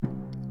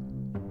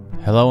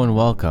Hello and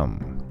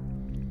welcome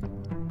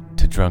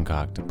to Drunk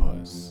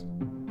Octopus,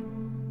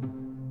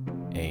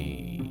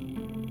 a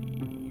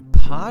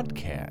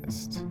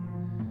podcast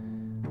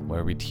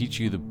where we teach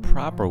you the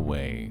proper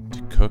way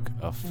to cook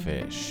a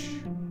fish.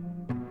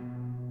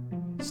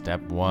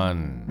 Step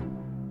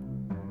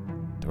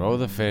 1. Throw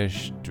the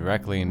fish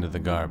directly into the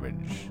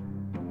garbage,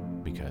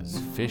 because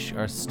fish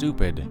are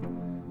stupid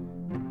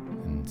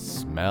and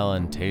smell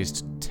and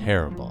taste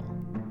terrible.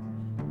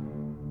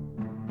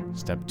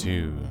 Step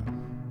 2.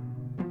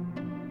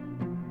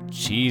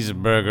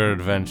 Cheeseburger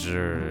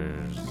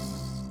Adventures.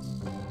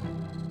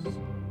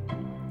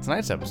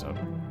 Tonight's episode,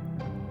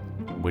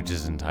 which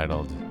is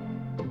entitled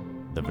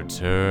The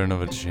Return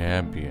of a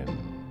Champion.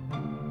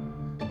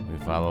 We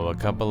follow a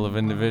couple of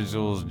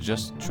individuals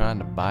just trying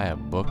to buy a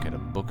book at a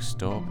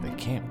bookstore, but they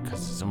can't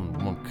because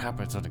someone won't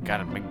copy it, so they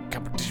gotta make a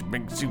competition,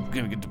 make see who's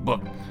gonna get the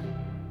book.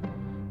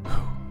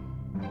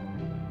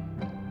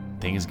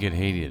 Things get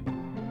heated.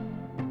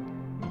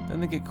 Then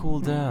they get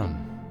cooled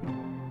down.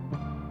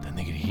 Then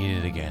they get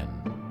heated again.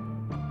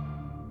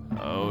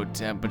 Oh,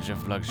 temperature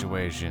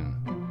fluctuation.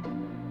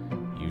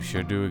 You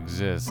sure do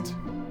exist.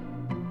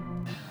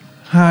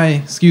 Hi,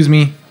 excuse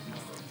me.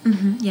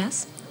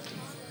 Yes.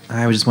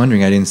 I was just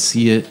wondering, I didn't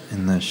see it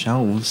in the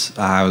shelves.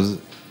 Do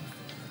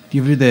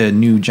you have the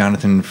new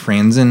Jonathan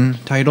Franzen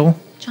title?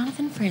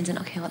 Jonathan Franzen.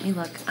 Okay, let me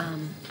look.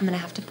 I'm going to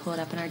have to pull it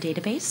up in our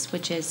database,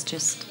 which is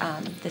just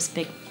this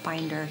big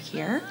binder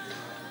here.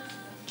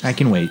 I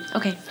can wait.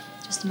 Okay,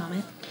 just a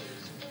moment.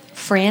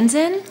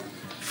 Franzen?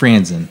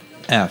 Franzen.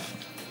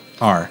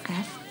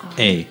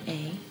 F-R-A-N-Z.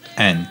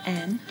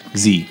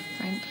 F-R-A-N-Z.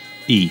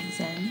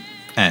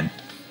 E-N.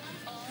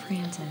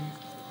 Franzen.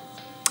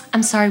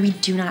 I'm sorry, we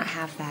do not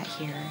have that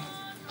here.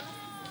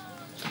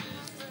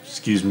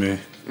 Excuse me.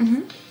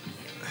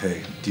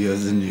 Hey, do you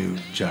have the new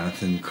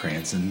Jonathan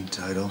Cranston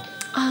title?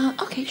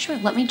 Okay, sure.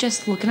 Let me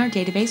just look in our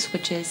database,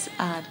 which is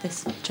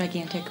this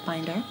gigantic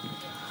binder.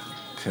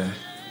 Okay.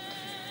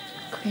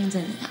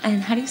 Franzen.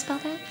 And how do you spell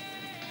that?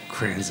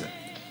 Cranston.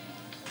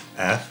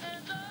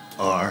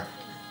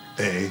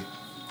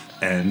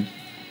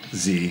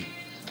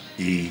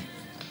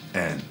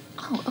 F-R-A-N-Z-E-N.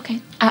 Oh,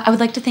 okay. I would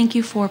like to thank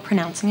you for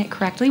pronouncing it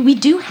correctly. We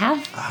do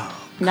have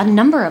a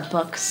number of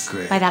books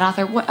Great. by that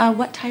author.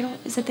 What title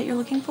is it that you're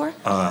looking for?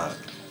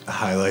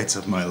 Highlights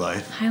of My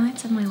Life.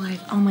 Highlights of My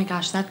Life. Oh my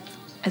gosh, that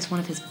is one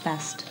of his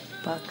best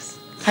books.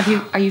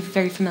 Are you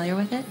very familiar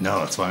with it? No,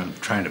 that's why I'm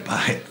trying to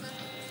buy it.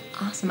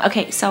 Awesome.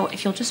 Okay, so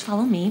if you'll just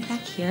follow me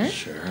back here.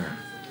 Sure.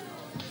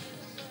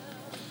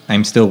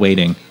 I'm still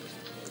waiting.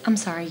 I'm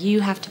sorry,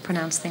 you have to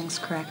pronounce things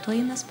correctly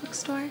in this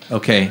bookstore.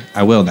 Okay,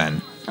 I will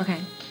then. Okay.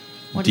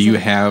 What Do is you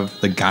it? have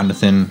the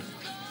Jonathan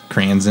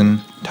Franzen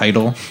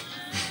title?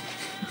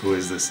 Who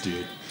is this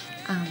dude?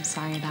 I'm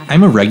sorry about it.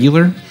 I'm a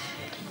regular.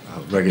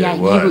 Regular Yeah,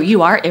 what?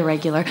 you are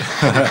irregular.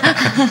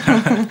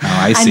 Oh,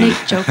 I I see.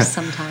 make jokes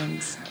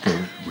sometimes.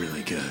 They're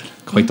really good.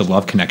 Quite the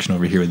love connection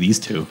over here with these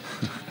two.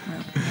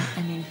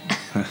 I mean,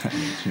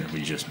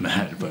 We just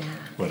met, but Yeah.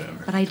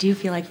 whatever. but I do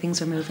feel like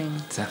things are moving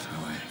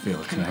Definitely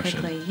feel a kind of connection.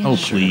 quickly. Yeah. Oh,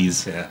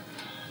 please. Yeah.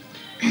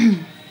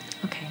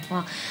 Okay,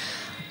 well,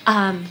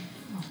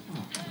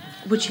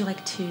 would you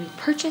like to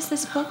purchase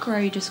this book, or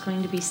are you just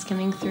going to be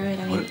skimming through it?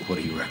 I mean, What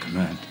do you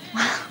recommend?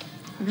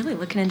 really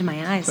looking into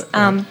my eyes.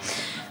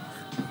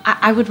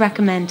 I would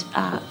recommend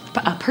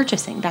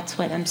purchasing. That's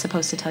what I'm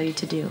supposed to tell you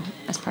to do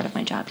as part of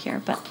my job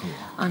here. But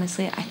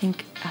honestly, I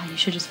think you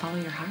should just follow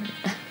your heart.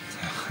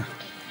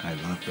 I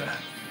love that.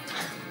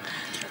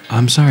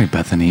 I'm sorry,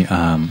 Bethany.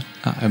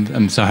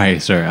 I'm sorry,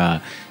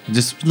 sir.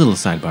 Just a little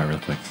sidebar real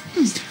quick.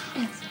 Yes.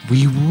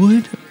 We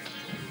would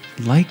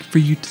like for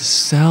you to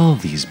sell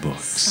these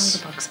books.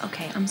 Sell the books.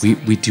 Okay, I'm sorry.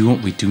 We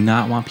do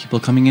not want people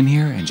coming in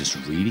here and just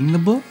reading the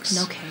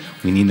books. Okay.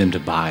 We need them to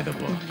buy the We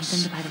need books.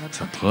 them to buy the books.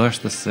 So Okay. push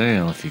the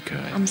sale if you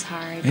could. I'm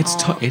sorry,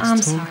 It's Paul. I'm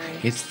sorry.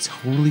 It's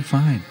totally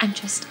fine.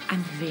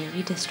 I'm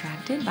very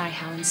distracted by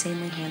how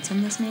insanely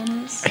handsome this man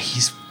is.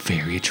 He's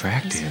very He's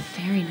attractive.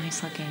 very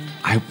nice looking.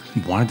 I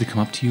wanted to come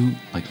up to you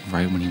like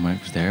right when he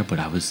was there, but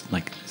I was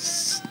like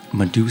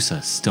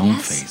Medusa, stone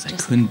face. I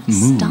just couldn't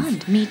move.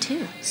 Stunned. Me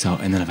too. So,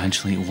 and then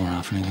eventually it wore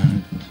off,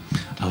 and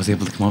I was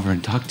able to come over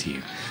and talk to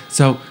you.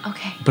 So,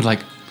 Okay. but like,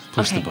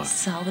 push Okay, the book.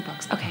 sell the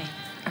books. Okay.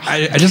 All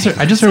right. I just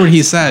heard what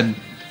he said.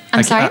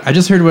 I'm sorry? I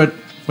just heard what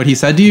he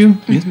said to you.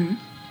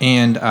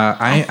 And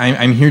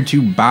I'm here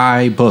to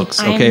buy books.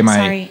 Okay, I'm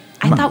sorry.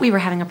 I my- thought we were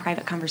having a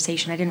private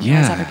conversation. I didn't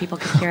realize Yeah. other people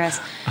could hear us.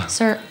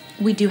 Sir,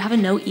 we do have a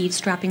no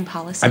eavesdropping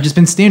policy. I've just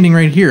been standing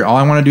right here. All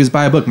I want to do is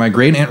buy a book. My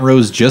great Aunt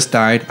Rose just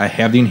died. I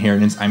have the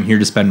inheritance. I'm here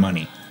to spend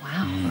money.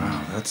 Wow.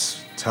 Wow, that's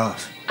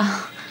tough.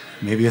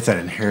 Maybe with that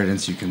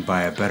inheritance, you can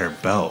buy a better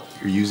belt.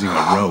 You're using a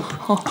rope.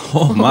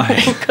 Oh my,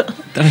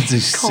 that is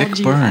a sick Called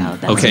you burn. out.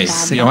 That's Okay, a bad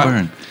so Sick you know what?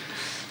 burn.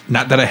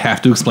 Not that I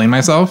have to explain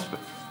myself,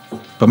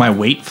 but my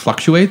weight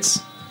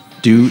fluctuates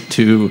due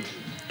to.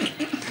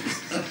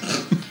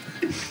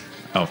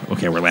 Oh,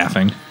 okay, we're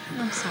laughing.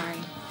 I'm sorry.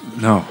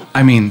 No.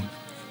 I mean,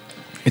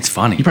 it's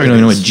funny. You probably don't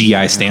even know what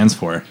GI stands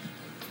for.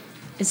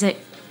 Is it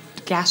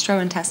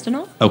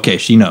gastrointestinal? Okay,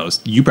 she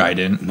knows. You probably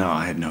didn't. No,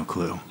 I had no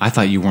clue. I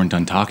thought you weren't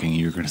done talking.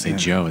 You were going to say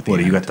Joe at the What,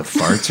 end. you got the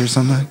farts or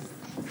something?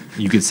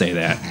 You could say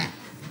that.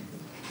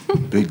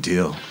 Big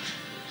deal.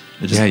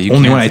 It's just Yeah, you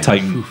only can when I say that.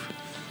 tighten.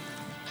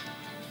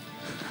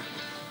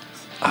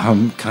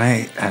 Can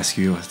I ask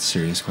you a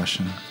serious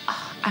question?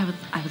 I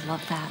would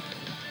love that.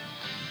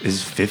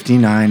 Is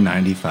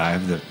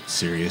 $59.95 the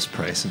serious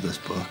price of this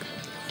book?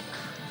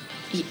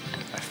 Y-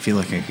 I feel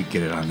like I could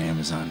get it on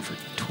Amazon for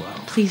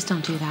 $12. Please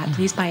don't do that.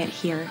 Please buy it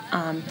here.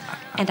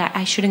 And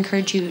I should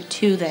encourage you,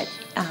 too, that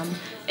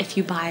if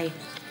you buy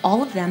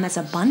all of them as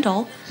a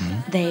bundle,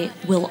 they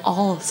will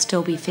all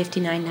still be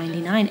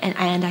 $59.99.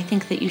 And I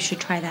think that you should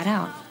try that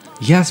out.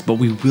 Yes, but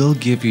we will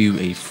give you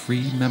a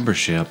free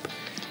membership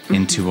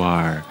into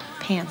our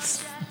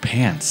Pants.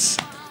 pants.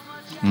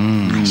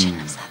 I shouldn't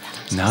have said that.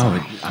 I'm so No,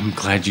 sorry. I'm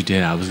glad you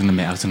did. I was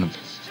gonna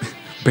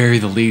bury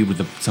the lead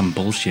with some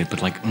bullshit,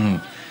 but like,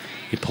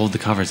 you pulled the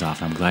covers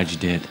off, and I'm glad you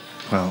did.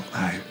 Well,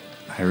 I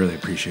really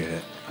appreciate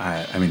it.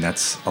 I mean,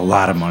 that's a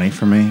lot of money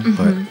for me,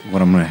 but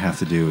what I'm going to have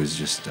to do is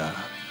just,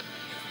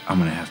 I'm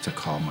going to have to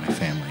call my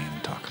family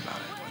and talk about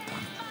it with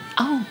them.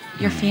 Oh,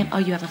 Oh,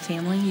 you have a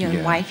family? Your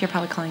Yeah. wife? You're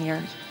probably calling your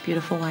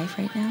beautiful wife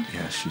right now?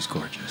 Yeah, she's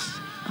gorgeous.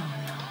 Oh,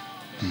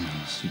 no.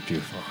 She's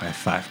beautiful. I have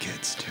 5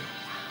 kids, too.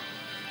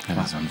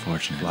 That is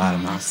unfortunate. A lot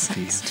of mouths to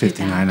sucks feed.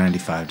 too bad.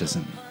 $59.95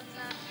 doesn't.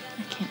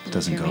 I can't believe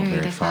Doesn't you're go married.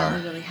 very I thought far.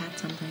 we really had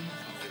something.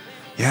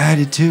 Yeah, I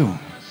did too.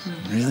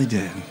 Really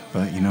did.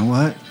 But you know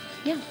what?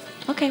 Yeah.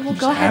 Okay, well, I'm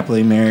go just ahead.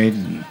 happily married.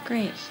 And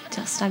Great.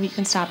 Just stop. You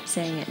can stop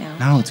saying it now.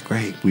 no, it's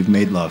great. We've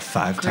made love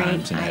 5 Great.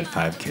 times and had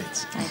 5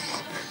 kids.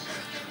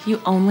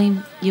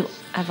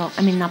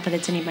 I mean, not that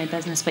it's any of my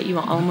business, but you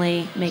will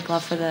only make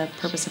love for the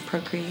purpose of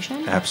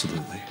procreation?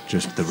 Absolutely.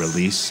 Just the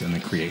release and the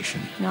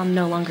creation. No, I'm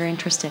no longer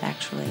interested,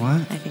 actually.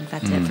 What? I think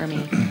that's it for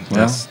me.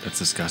 That's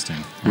disgusting.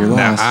 You're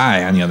Now, lost.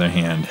 I, on the other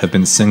hand, have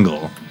been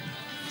single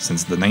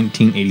since the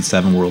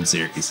 1987 World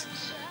Series.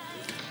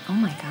 Oh,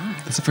 my God.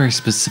 That's a very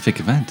specific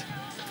event.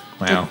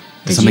 Wow.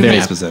 Did It's you very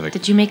make- specific.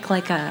 Did you make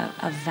like a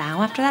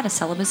vow after that? A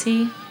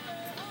celibacy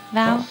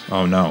vow?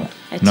 Oh, no.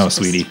 It's No, just-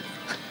 sweetie.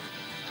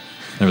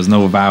 There was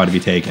no vow to be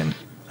taken.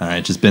 All right,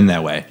 it's just been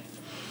that way.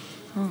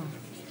 I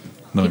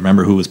don't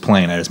remember who was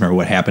playing. I just remember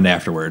what happened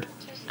afterward.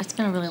 It's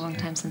been a really long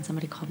time since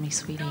somebody called me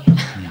sweetie.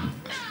 Yeah,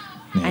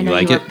 I you know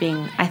like you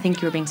were it? I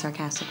think you were being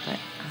sarcastic, but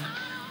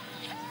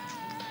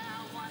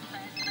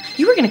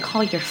you were gonna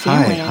call your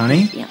Hi, family. I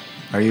honey. think.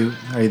 Yeah. Are you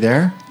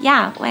there?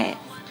 Yeah. Wait.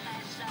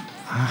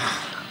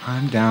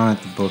 I'm down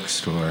at the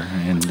bookstore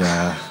and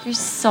You're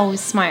so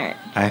smart.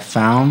 I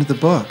found the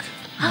book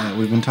that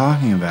we've been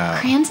talking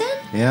about. Cranston?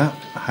 Yeah,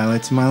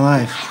 highlights of my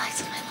life.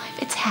 Highlights of my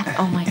life. It's happening.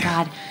 Oh my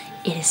God!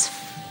 It is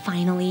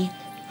finally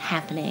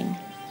happening.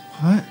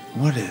 What?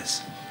 What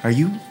is? Are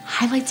you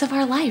Highlights of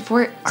our life.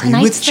 We're Are you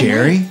tonight's with the night.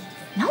 Jerry?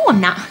 No,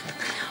 I'm not.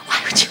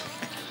 Why would you?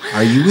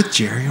 Are you with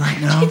Jerry right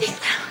now?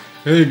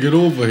 Hey, get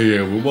over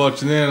here. We're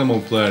watching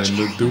Animal Planet.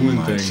 We're doing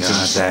my things.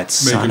 God, It's that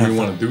son making of me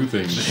a want to do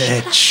things.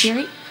 Bitch.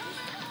 Jerry?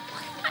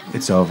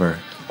 It's over.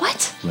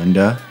 What?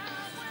 Linda.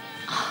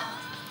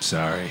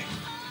 Sorry.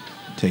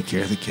 Take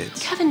care of the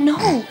kids. Kevin,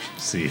 no!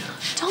 See ya.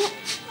 Don't,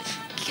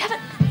 Kevin.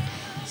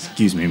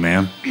 Excuse me,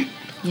 ma'am.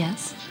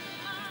 Yes.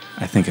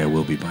 I think I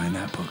will be buying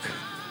that book.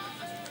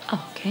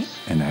 Oh, okay.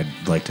 And I'd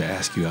like to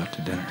ask you out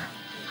to dinner.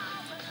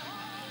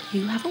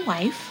 You have a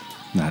wife.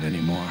 Not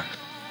anymore.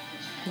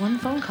 One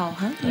phone call,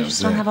 huh? You was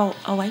just don't it. have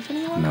a wife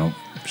anymore? Nope.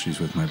 She's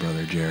with my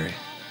brother Jerry.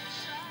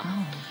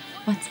 Oh,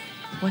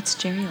 what's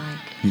Jerry like?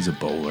 He's a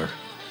bowler.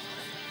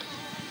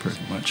 Pretty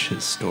much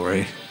his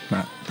story.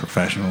 Not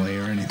professionally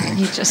or anything.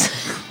 He just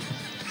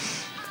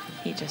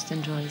he just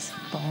enjoys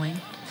bowling.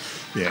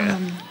 Yeah.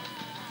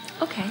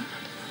 Okay.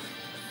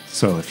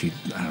 So if you,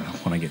 I don't know,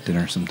 want to get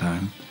dinner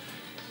sometime,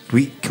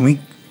 can we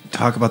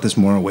talk about this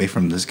more away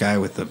from this guy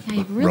with the Yeah,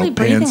 you're really rope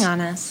breathing pants?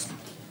 on us.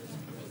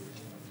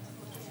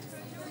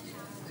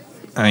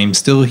 I'm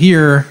still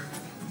here.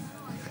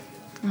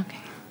 Okay.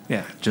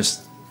 Yeah,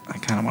 just I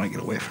kind of want to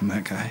get away from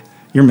that guy.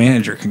 Your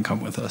manager can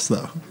come with us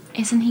though.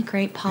 Isn't he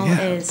great? Paul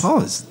yeah, is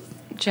Paul is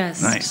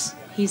just nice.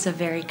 He's a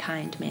very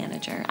kind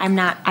manager.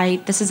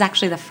 This is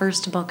actually the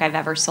first book I've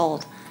ever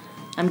sold.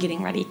 I'm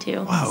getting ready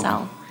to. Wow.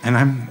 So And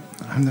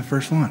I'm the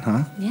first one,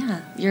 huh?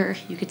 yeah,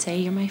 you could say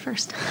you're my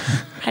first.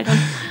 I don't.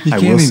 You I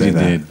can't will if say you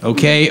that. did.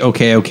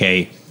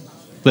 Okay.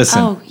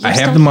 Listen, Oh, you're I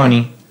still have the here.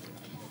 money.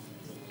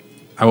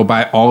 I will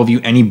buy all of you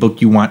any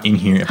book you want in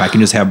here if I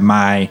can just have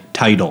my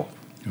title.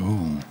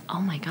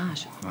 Oh my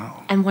gosh.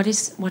 Wow. And what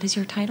is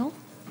your title?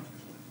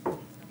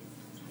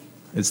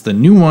 It's the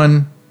new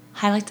one.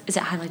 Is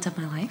it Highlights of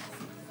My Life?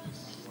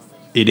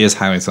 It is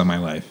Highlights of My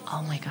Life.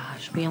 Oh my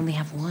gosh, we only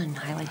have one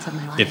Highlights of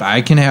My Life. If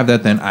I can have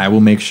that, then I will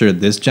make sure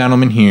this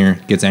gentleman here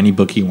gets any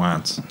book he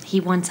wants. He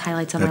wants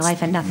Highlights of My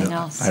Life and nothing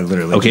else. I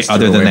literally Okay, just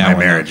other threw than away that my one.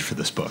 marriage for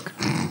this book.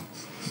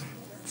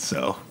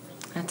 So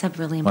That's a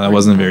really important. Well, that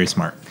wasn't book. very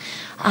smart.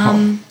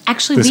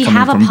 Actually, This we coming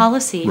have a from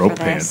policy for rope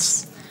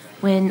this.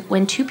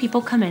 When 2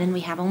 people come in and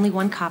we have only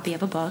one copy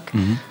of a book,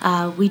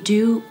 Mm-hmm. we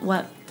do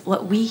what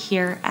we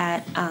here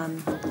at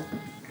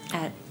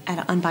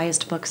at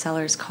Unbiased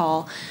Booksellers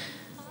call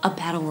a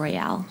battle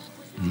royale.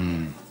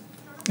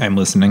 I'm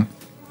listening.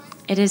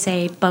 It is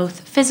a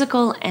both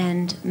physical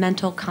and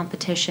mental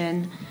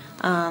competition.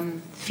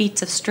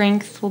 Feats of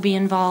strength will be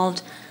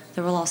involved.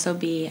 There will also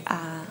be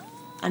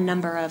a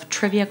number of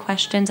trivia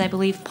questions, I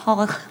believe.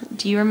 Paul,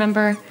 do you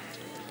remember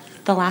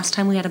the last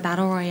time we had a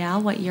battle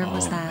royale? What year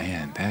was that? Oh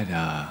man,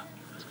 that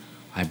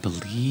I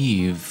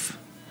believe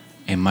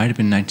it might have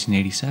been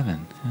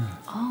 1987. Yeah.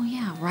 Oh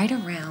yeah, right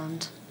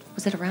around.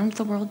 Was it around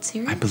the World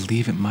Series? I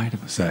believe it might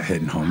have. Is that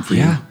hitting home for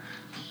you? Yeah.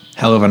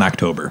 Hell of an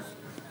October.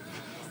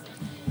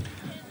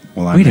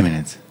 Well, Wait a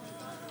minute.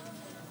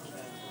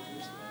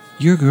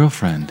 Your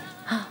girlfriend.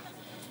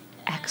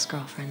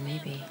 Ex-girlfriend,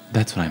 maybe.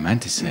 That's what I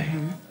meant to say.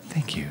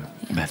 Thank you,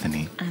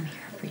 Bethany. I'm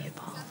here for you,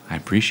 Paul. I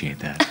appreciate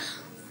that.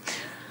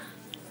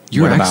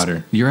 What about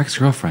her? Your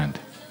ex-girlfriend.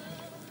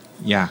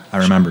 Yeah, I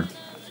remember.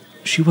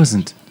 She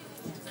wasn't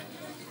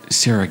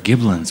Sarah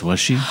Giblins, was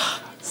she?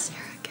 Sarah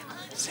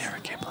Giblins. Sarah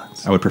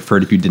Giblins. I would prefer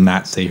it if you did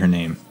not say her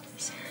name.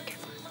 Sarah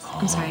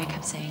Giblins. I'm sorry, I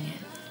kept saying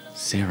it.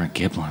 Sarah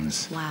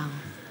Giblins. Wow.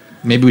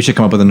 Maybe we should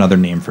come up with another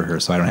name for her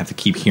so I don't have to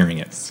keep hearing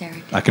it. Sarah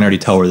Giblins. I can already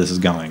tell where this is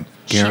going.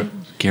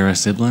 Gara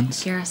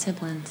Siblins? Gara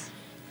Siblins.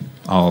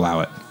 I'll allow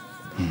it.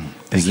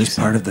 Is this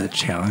part of the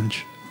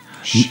challenge?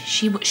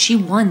 She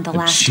won the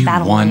last She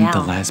battle won royale.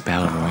 the last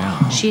battle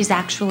royale. She's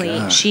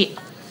actually she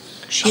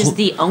is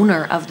the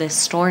owner of this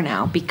store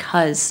now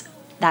because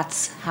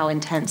that's how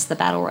intense the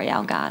battle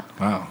royale got.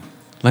 Wow.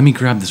 Let me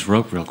grab this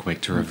rope real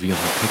quick to reveal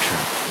her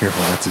picture.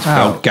 Careful, that's his Oh,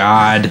 belt.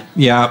 God.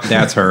 Yeah,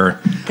 that's her.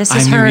 This I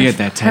is knew her. he had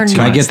that her tattoo.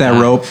 Can I get that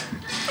rope?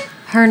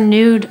 Her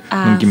nude Give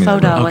me that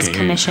photo rope. was Okay, here you go.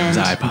 commissioned.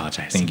 I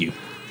apologize. Thank you.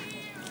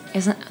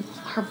 Isn't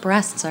her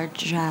breasts are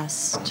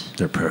just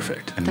They're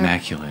perfect.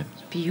 Immaculate.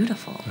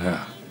 beautiful?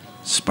 Yeah.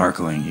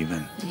 Sparkling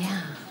even.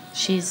 Yeah,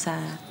 she's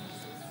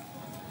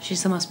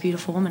the most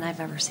beautiful woman I've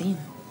ever seen.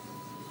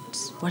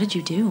 What did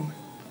you do?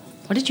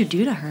 What did you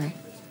do to her?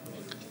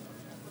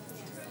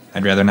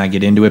 I'd rather not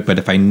get into it, but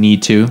if I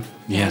need to,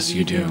 Yes, you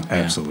you do. do. Yeah.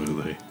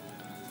 Absolutely.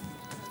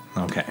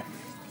 okay.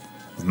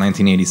 It was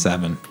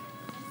 1987.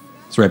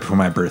 It's right before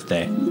my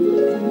birthday.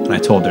 And I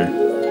told her,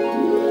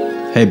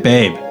 hey,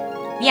 babe,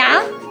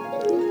 Yeah.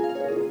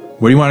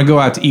 where do you want to go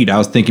out to eat? I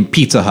was thinking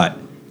Pizza Hut.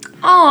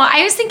 Oh,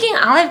 I was thinking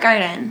Olive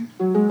Garden.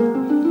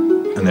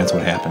 And that's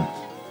what happened.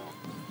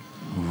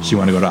 She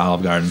wanted to go to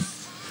Olive Garden.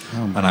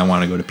 And I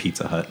want to go to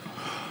Pizza Hut.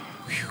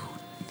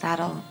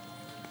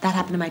 That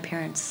happened to my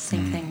parents.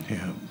 Same thing.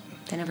 Yeah.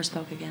 They never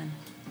spoke again.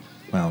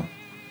 Well,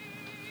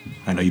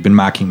 I know you've been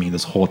mocking me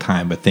this whole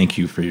time, but thank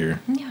you for your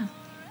Yeah.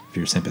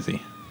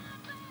 sympathy.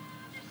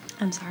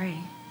 I'm sorry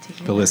to hear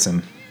But that.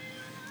 listen,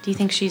 Do you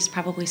think she's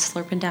probably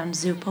slurping down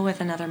Zupa with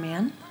another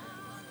man?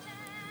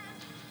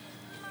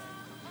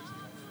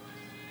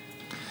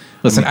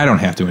 I don't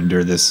have to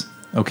endure this.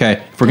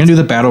 Okay, if we're gonna do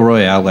the battle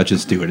royale, let's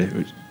just do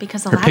it.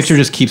 Because the Her last, picture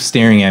just keeps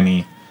staring at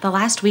me. the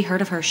last we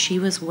heard of her, she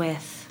was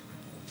with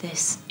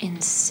this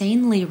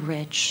insanely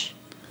rich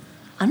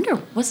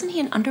wasn't he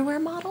an underwear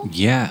model?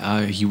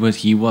 Yeah, he was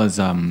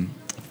the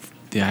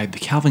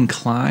Calvin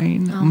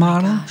Klein Oh my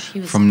model gosh, he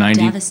was from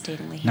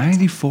devastatingly handsome.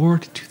 94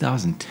 to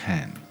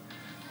 2010.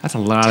 That's a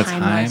lot of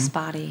time. Timeless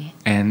body.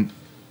 And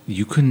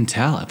you couldn't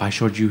tell if I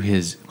showed you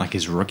his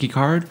rookie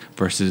card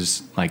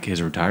versus like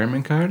his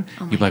retirement card.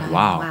 Oh my You'd be like, God,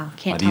 wow, wow,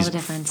 can't are tell these the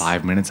difference.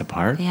 5 minutes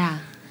apart? Yeah.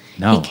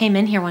 No. He came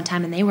in here one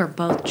time and they were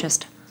both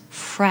just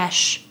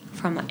fresh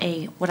from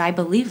what I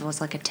believe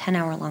was like a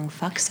 10-hour long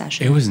fuck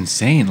session. It was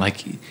insane.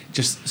 Like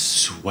just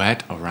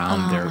sweat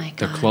around Oh their my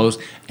their God. clothes,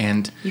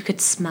 and You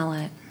could smell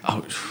it.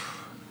 oh,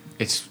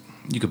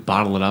 you could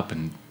bottle it up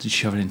and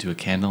shove it into a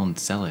candle and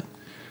sell it.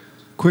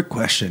 Quick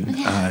question.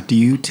 Do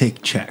you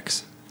take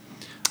checks?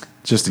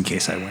 Just in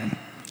case I win.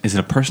 Is it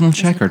a personal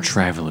check or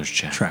traveler's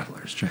check?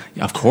 Traveler's check.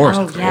 Yeah, of course,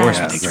 Oh, of course.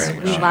 yes. we take Great.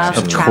 traveler's We checks. love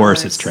Of travelers.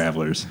 course, it's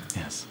travelers.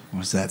 Yes.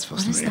 What's that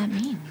supposed What to does be?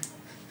 that mean?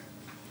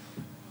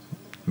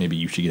 Maybe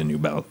you should get a new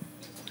belt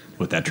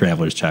with that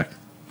traveler's check.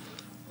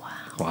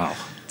 Wow.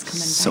 It's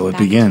coming So right it back.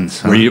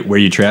 begins. Huh? Where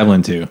you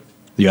traveling to?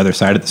 The other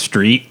side of the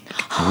street?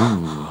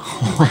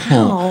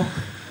 Wow.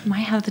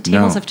 Might have the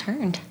tables No. have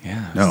turned.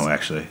 Yeah. No,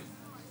 actually.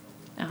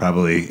 Oh.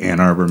 Probably Ann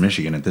Arbor,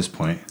 Michigan at this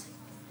point.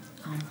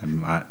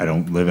 I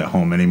don't live at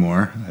home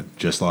anymore. I've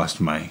just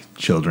lost my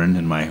children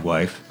and my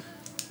wife.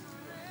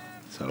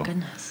 So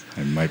Goodness.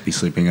 I might be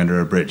sleeping under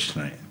a bridge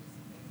tonight.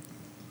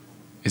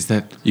 Is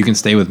that? You can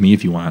stay with me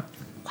if you want.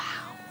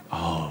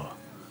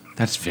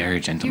 That's very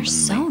gentlemanly. You're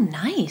so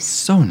nice.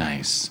 So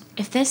nice.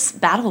 If this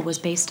battle was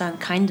based on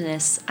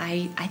kindness,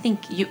 I think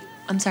you.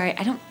 I'm sorry,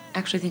 I don't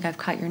actually think I've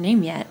caught your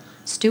name yet.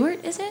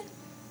 Stuart, is it?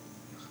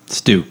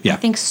 Stu, yeah. I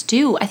think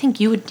Stu. I think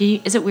you would.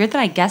 Is it weird that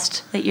I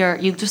guessed that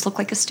you just look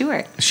like a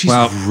Stuart? She's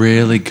Well,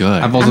 really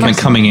good. I've also I'm been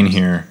also- coming in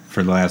here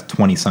for the last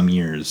 20-some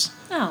years.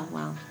 Oh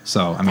well.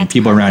 So, I mean, That's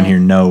people around perfect. here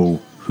know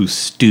who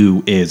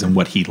Stu is and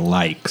what he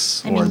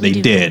likes. I mean, or you they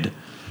do. did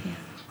Yeah.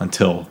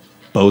 until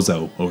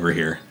Bozo over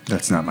here.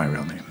 That's not my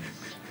real name.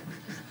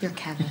 You're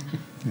Kevin.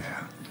 Yeah.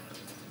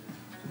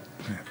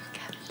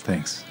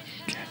 Thanks.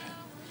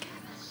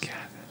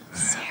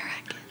 Sarah.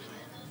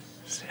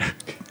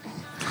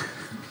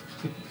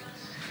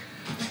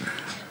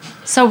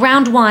 So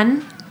round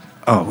one.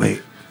 Oh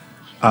wait,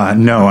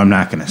 no, I'm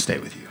not going to stay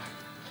with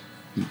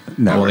you.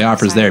 No, Well, the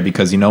offer's Sorry. there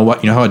because you know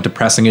what? You know how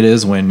depressing it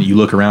is when you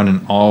look around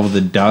and all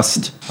the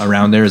dust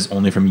around there is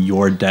only from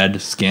your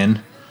dead skin,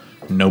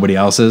 nobody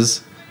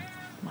else's.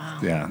 Wow.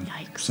 yeah,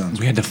 Yikes. sounds.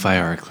 We had to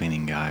fire our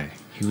cleaning guy.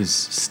 He was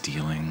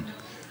stealing.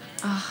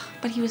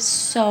 But he was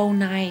so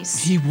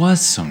nice. He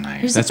was so nice.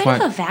 He was That's a bit why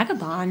of a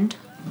vagabond.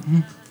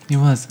 he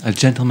was a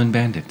gentleman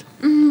bandit.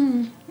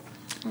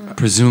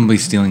 Presumably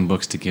stealing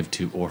books to give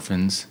to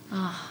orphans.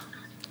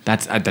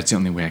 That's the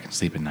only way I can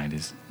sleep at night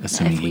is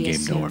assuming If he we gave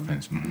assume. to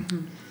orphans.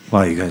 Mhm.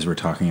 While you guys were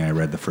talking, I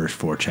read the first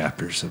 4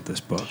 chapters of this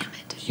book.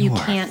 You You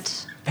are-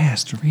 can't.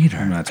 Fast reader.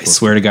 I'm not I supposed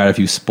swear to God, if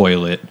you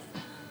spoil it,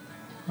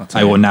 I'll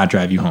tell I will you, not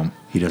drive you home.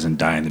 He doesn't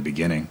die in the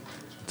beginning.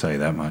 I'll tell you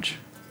that much.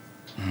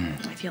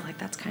 I feel like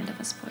that's kind of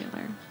a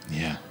spoiler.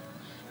 Yeah.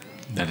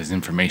 That is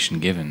information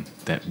given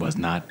that was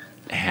not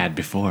had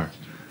before.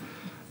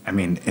 I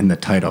mean, in the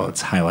title,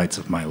 it's highlights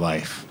of my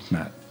life,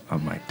 not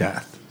of my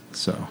death.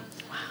 So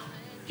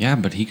Yeah,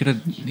 but he could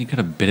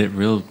have bit it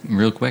real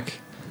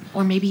quick.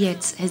 Or maybe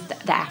it's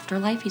the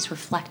afterlife. He's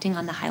reflecting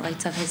on the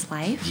highlights of his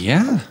life.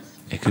 Yeah.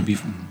 It could be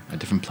from a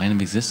different plane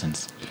of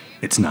existence.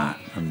 it's not.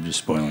 I'm just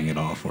spoiling it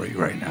all for you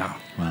right now.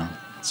 Well,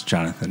 It's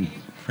Jonathan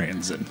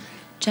Franzen.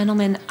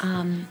 Gentlemen,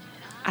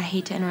 I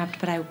hate to interrupt,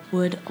 but I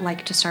would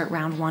like to start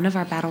round one of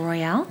our battle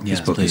royale. yes,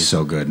 This book please. is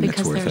so good and Because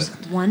it's worth there's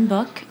it. one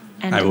book,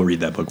 and I will read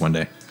that book one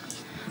day.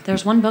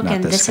 there's one book, Not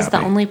and this this is the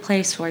copy. only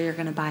place where you're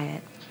going to buy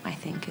it. I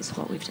think is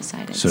what we've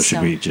decided. So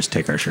should we just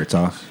take our shirts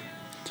off?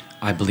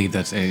 I believe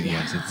that's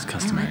yes, it's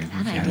customary. I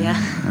like that Yeah.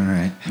 idea. All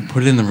right.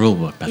 Put it in the rule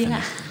book, Bethany.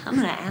 Yeah, I'm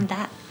going to add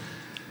that.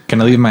 Can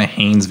I leave my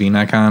Hanes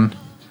V-neck on?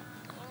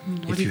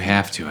 If you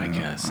have to, I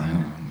guess. I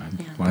don't know.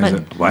 Yeah.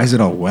 Why is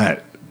it all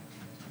wet?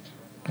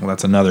 Well,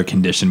 that's another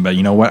condition, but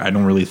you know what? I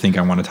don't really think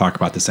I want to talk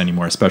about this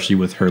anymore, especially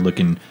with her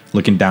looking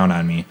down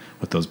on me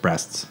with those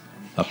breasts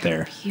up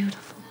there.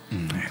 Beautiful.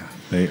 Yeah,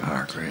 they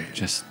are great.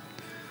 Just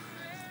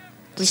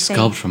We say,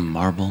 sculpt from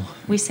marble.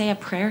 we say a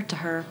prayer to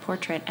her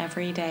portrait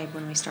every day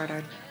when we start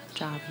our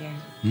job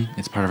here.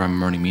 It's part of our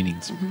morning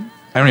meetings.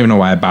 I don't even know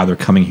why I bother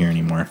coming here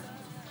anymore.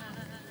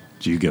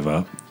 Do you give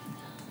up?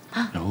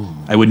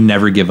 Oh, I would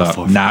never give up,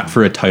 Before not fun.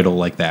 for a title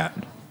like that.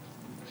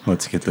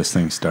 Let's get this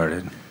thing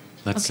started.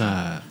 let's.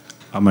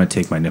 I'm gonna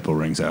take my nipple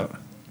rings out.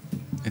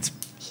 It's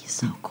He's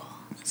so cool.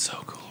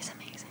 so cool. He's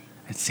amazing.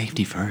 It's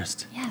safety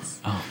first.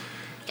 Yes. Oh,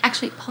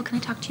 Actually, Paul, can I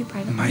talk to you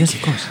privately? Yes,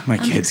 of course. My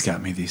I'm kids ex-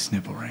 got me these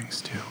nipple rings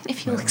too.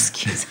 If you'll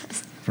excuse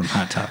us. From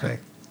Hot Topic.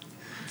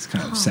 It's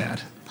kind of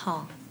sad.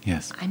 Paul,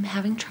 yes. I'm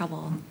having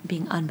trouble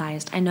being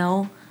unbiased. I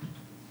know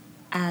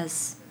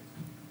as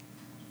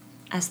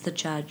the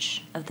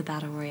judge of the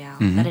Battle Royale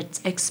that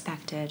it's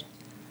expected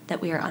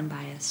that we are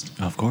unbiased.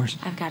 Of course.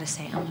 I've got to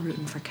say, I'm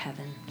rooting for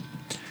Kevin.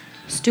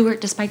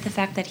 Stuart, despite the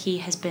fact that he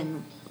has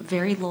been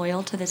very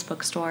loyal to this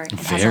bookstore and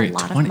has a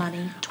lot of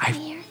money.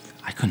 20 years?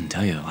 I couldn't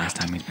tell you the last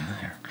time he's been in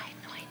there. I had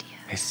no idea.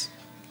 It's,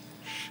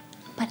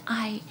 But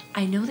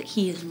I know that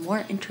he is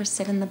more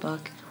interested in the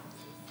book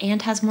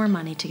and has more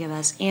money to give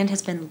us and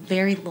has been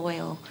very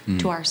loyal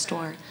to our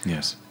store.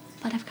 yes.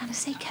 But I've got to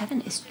say,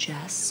 Kevin is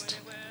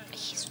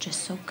he's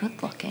just so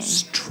good looking.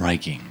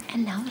 Striking.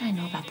 And now that I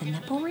know about the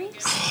nipple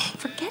rings,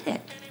 forget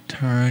it.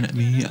 Turn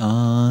me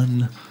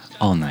on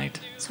all night.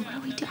 So what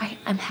do we do?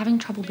 I'm having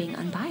trouble being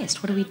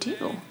unbiased. What do we do?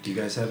 Do you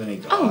guys have any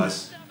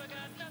gauze?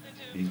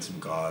 Need some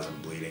gauze. I'm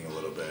bleeding a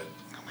little bit.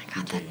 Oh my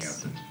God,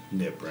 that's... the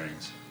nip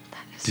rings.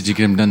 That is Did you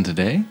get him done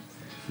today?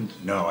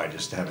 No, I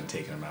just haven't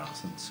taken them out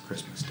since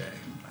Christmas Day.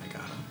 I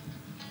got them.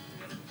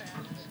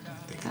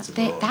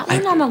 that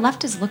one on the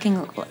left is looking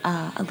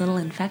a little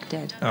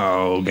infected.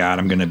 Oh, God,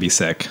 I'm going to be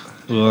sick.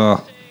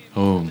 Ugh.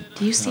 Oh,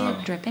 Do you see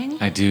it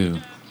dripping? I do.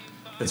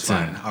 It's It's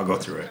fine. a- I'll go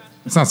through it.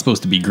 It's not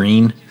supposed to be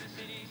green.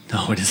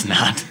 No, it is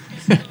not.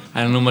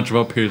 I don't know much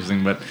about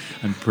piercing, but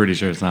I'm pretty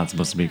sure it's not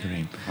supposed to be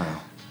green.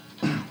 Wow.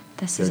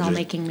 This They're is all just-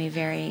 making me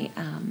very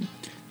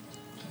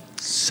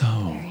So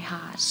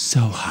hot. So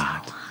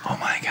hot. Oh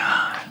my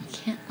god.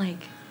 Can't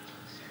like.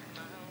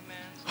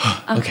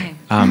 Okay.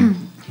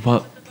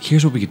 Well,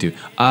 here's what we could do.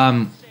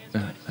 I'm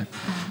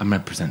gonna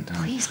present.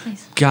 Please,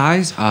 please.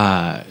 Guys,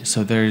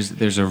 so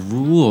there's a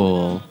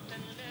rule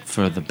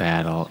for the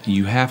battle.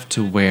 You have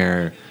to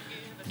wear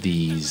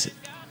these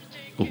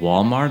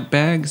Walmart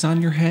bags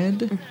on your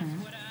head,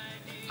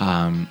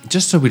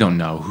 just so we don't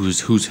know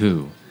who's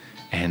who,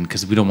 and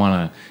because we don't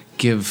want to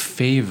give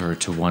favor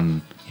to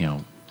one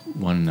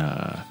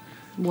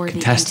Worthy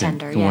contestant,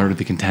 contender. the Yeah.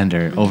 worthy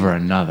contender over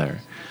another,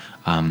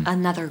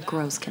 Another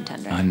gross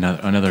contender.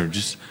 another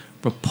just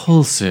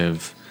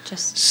repulsive,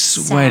 Just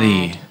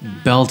sweaty,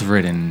 sad.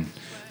 belt-ridden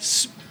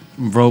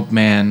rope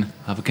man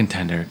of a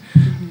contender.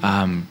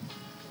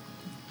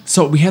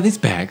 So we have these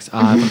bags.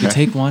 You can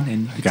take one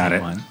and you can Got take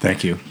it. one.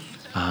 Thank you.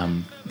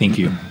 Thank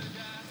you.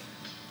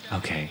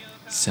 Okay,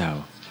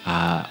 so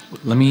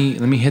let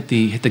me hit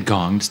the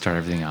gong to start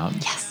everything out.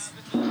 Yes.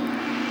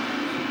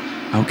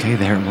 Okay,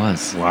 there it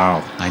was.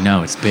 Wow. I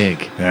know it's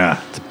big.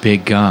 Yeah. It's a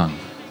big gong.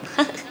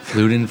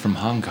 Flew in from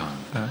Hong Kong.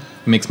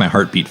 It makes my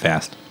heart beat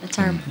fast. It's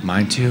our.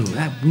 Mine too.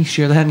 We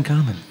share that in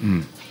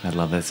common. I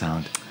love that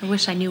sound. I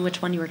wish I knew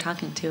which one you were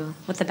talking to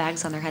with the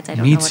bags on their heads. I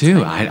don't Me know. what's too.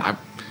 going on. I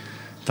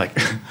like.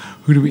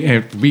 Who do we?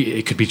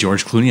 It could be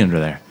George Clooney under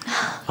there.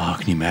 Oh,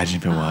 can you imagine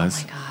if it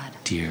was? Oh my God.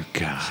 Dear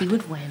God. He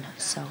would win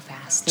so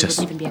fast. There Just-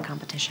 wouldn't even be a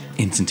competition.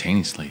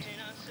 Instantaneously.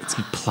 It's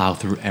like plow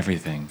through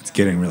everything. It's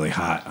getting really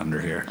hot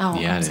under here. Oh,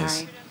 Yeah, I'm it is.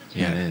 sorry.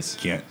 Yeah, it is.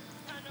 Can't.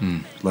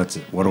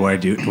 What do I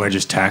do? Do I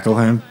just tackle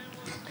him?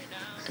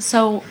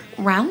 So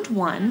round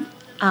one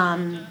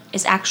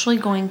is actually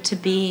going to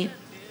be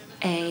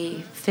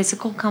a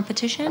physical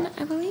competition,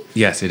 I believe.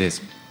 Yes, it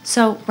is.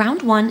 So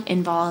round one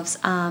involves,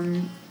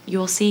 you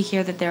will see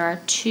here that there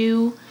are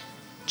 2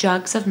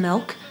 jugs of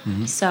milk.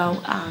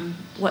 So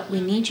what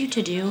we need you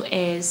to do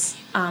is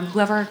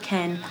whoever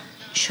can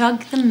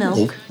chug the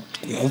milk.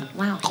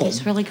 Wow,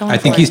 he's really going I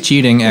think for he's it.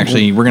 cheating.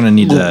 Actually, we're gonna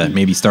need to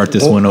maybe start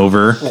this one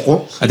over. I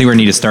think we're gonna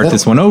need to start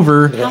this one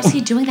over. How's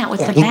he doing that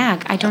with the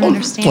bag? I don't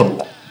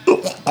understand.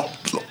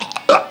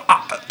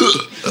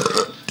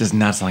 Does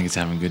not sound like he's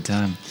having a good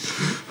time.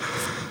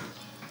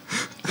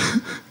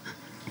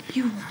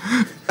 You.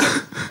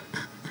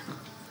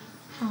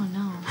 Oh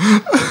no.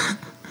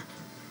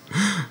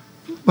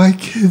 My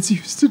kids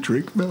used to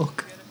drink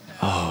milk.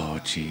 Oh,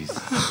 jeez.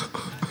 Oh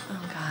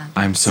God.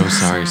 I'm so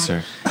sorry,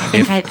 sad. sir.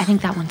 I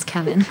think that one's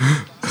Kevin.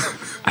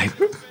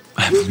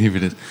 I believe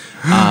it is.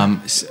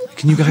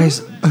 Can you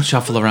guys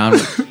shuffle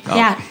around?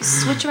 Yeah,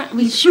 switch around.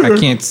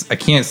 I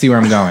can't see where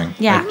I'm going.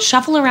 Yeah,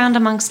 shuffle around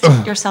amongst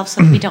yourselves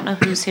so we don't know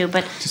who's who.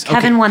 But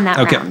Kevin won that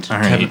Okay, round. all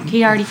right.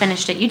 He already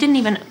finished it. You didn't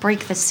even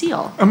break the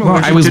seal. Well,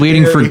 I was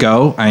waiting for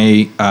go.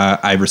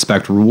 I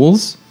respect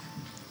rules.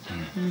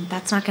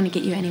 That's not going to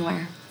get you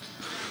anywhere.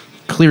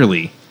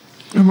 Clearly.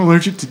 I'm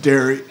allergic to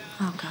dairy.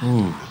 Oh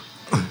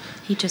God.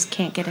 He just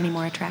can't get any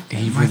more attractive.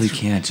 He really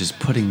can't. Just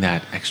putting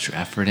that extra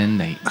effort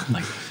in,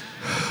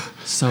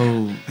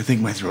 so I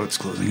think my throat's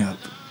closing up.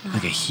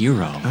 like a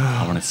hero.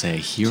 I want to say a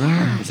hero.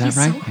 Is that He's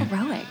right? so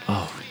heroic.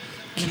 Oh,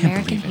 An can't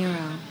American believe it. hero.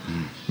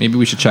 Maybe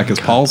we should check his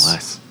God pulse.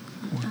 bless.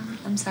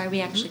 I'm sorry,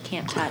 we actually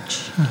can't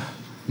touch.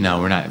 No,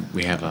 we're not.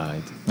 We have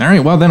All right.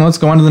 Well, then let's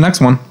go on to the next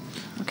one.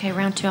 Okay,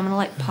 round 2. I'm going to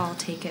let Paul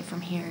take it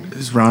from here. This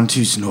is round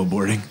 2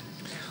 snowboarding.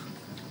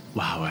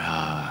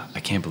 Wow, I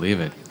can't believe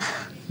it.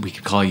 We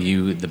could call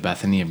you the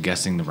Bethany of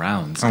guessing the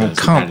rounds. Oh, 'cause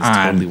come that is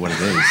totally on. what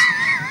it is.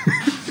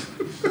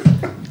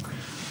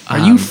 Are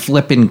you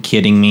flipping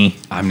kidding me?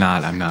 I'm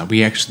not.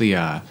 We actually,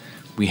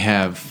 we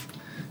have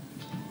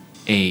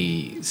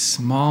a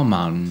small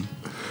mountain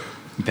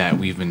that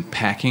we've been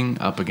packing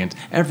up against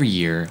every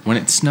year when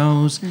it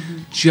snows,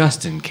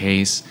 just in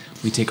case.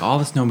 We take all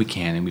the snow we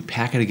can and we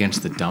pack it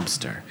against the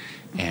dumpster.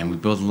 And we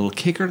build a little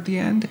kicker at the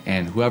end,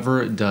 and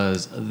whoever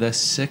does the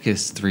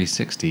sickest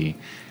 360,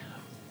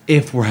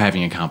 if we're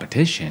having a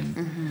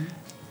competition,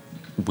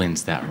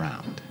 wins that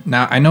round.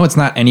 Now, I know it's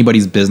not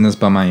anybody's business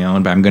but my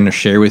own, but I'm going to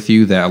share with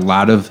you that a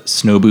lot of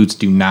snow boots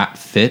do not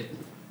fit.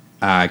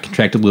 I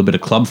contracted a little bit of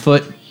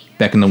clubfoot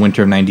back in the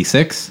winter of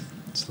 '96.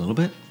 Just a little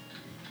bit.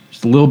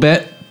 Just a little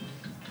bit.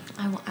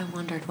 I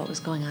wondered what was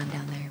going on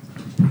down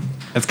there.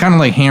 It's kind of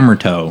like hammer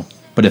toe,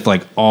 but if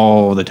like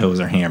all the toes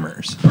are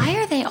hammers. Why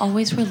are they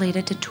always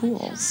related to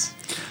tools?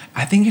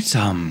 I think it's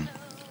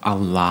a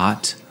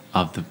lot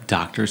of the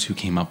doctors who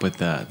came up with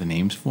the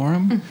names for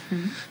them.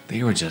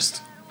 They were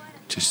just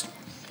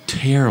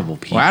terrible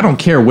people. Well, I don't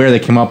care where they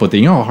came up with it.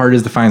 You know how hard it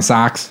is to find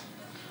socks?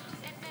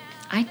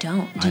 I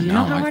don't. I Do you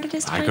know how hard it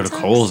is to I find go to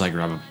socks? Kohl's, I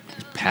grab a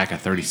pack of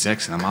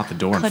 36, and I'm out the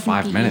door in Couldn't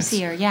 5 be minutes.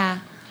 easier, yeah.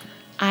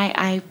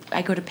 I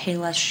go to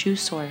Payless Shoe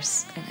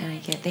Source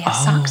and they have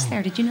socks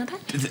there. Did you know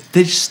that?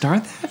 They just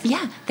start that?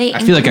 Yeah, they. I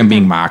feel like I'm include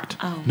being them- mocked.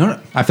 Oh, No,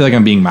 I feel like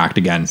I'm being mocked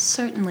again.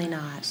 certainly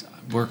not.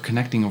 we're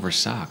connecting over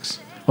socks.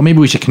 Well, maybe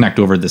we should connect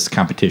over this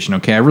competition,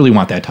 okay? I really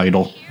want that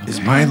title. Is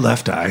my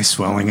left eye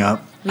swelling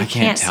up? We I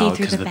can't tell see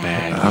through 'cause the of the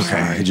bag. bag.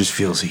 Okay, it just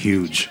feels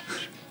huge.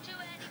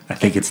 I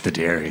think it's the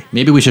dairy.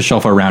 Maybe we should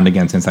shuffle around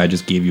again since I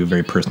just gave you a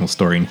very personal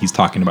story and he's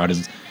talking about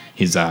his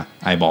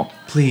eyeball.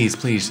 Please.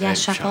 Yeah, Ed,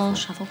 shuffle,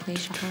 please,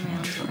 shuffle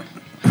around.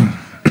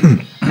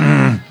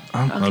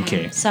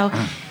 Okay. So,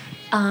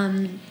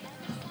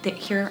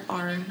 here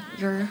are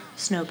your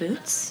snow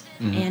boots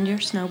and your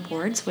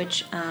snowboards,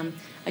 which,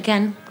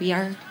 again, we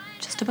are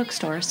just a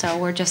bookstore, so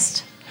we're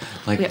just.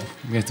 Like, we-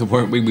 we have to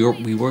work. We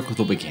work with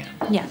what we can.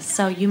 Yes,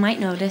 so you might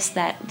notice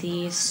that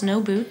the snow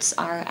boots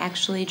are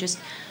actually just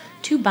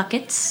 2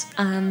 buckets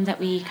that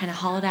we kind of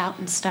hollowed out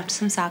and stuffed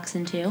some socks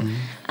into.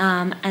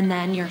 And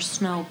then your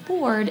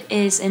snowboard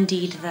is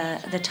indeed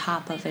the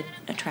top of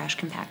a trash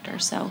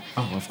compactor. So,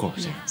 Oh, of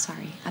course. yeah,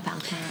 sorry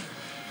about that.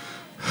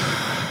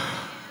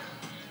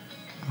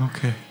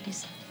 Okay.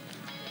 Please.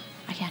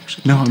 I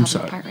actually No, can't I'm tell them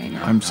sorry. apart right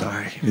now. I'm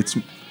sorry.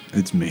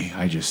 It's me.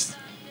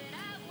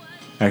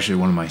 Actually,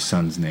 one of my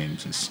son's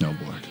names is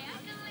Snowboard.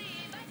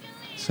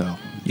 So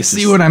You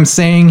see what I'm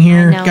saying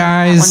here, No, that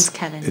guys? one's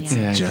Kevin, It's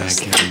yeah.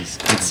 just Kevin's.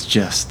 it's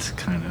just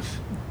kind of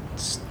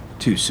it's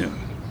too soon,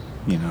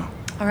 you know.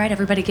 All right,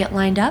 everybody get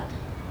lined up.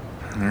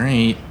 All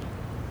right.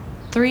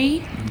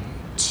 3,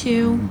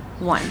 2,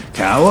 1.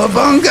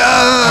 Cowabunga!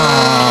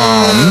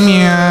 Oh,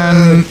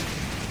 man.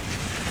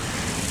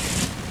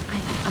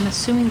 I'm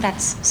assuming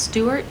that's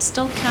Stuart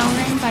still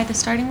countering by the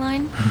starting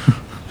line.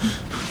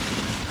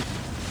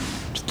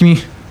 Just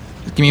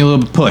give me a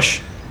little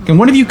push. Can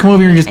one of you come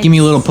over here and just give me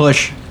a little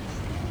push?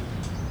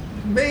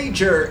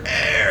 Major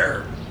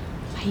air!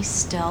 He's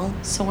still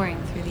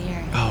soaring through the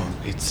air. Oh,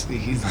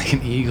 he's like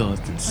an eagle.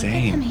 It's Look at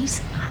him.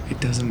 insane. It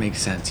doesn't make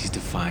sense. He's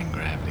defying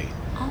gravity.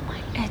 Oh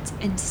my, it's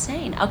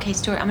insane. Okay,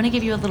 Stuart, I'm gonna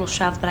give you a little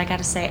shove, but I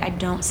gotta say, I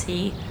don't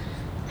see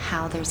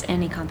how there's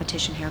any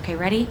competition here. Okay,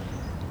 ready?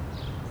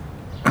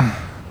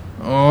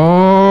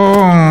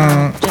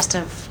 Oh. Just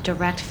a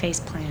direct face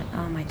plant.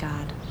 Oh my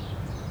god.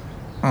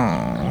 Oh.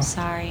 I'm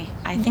sorry.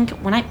 I think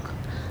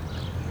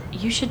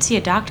you should see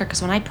a doctor,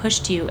 because when I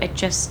pushed you, it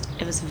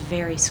was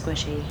very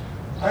squishy.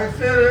 I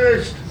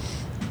finished.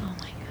 Oh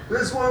my god.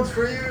 This one's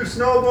for you,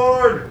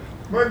 Snowboard.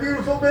 My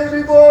beautiful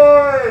baby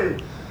boy.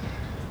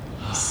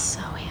 He's so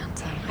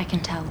handsome. I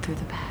can tell through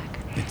the bag.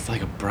 It's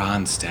like a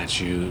bronze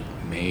statue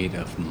made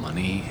of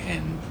money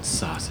and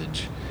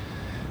sausage.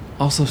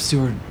 Also,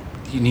 Stuart,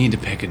 you need to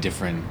pick a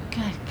different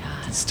Good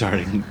god.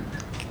 starting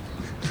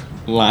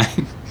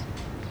line.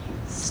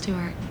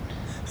 Stuart.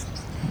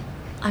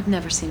 I've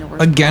never seen a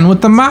worse. Again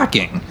with the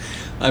mocking.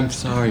 I'm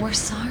sorry. We're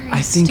sorry,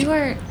 I think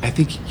Stuart. I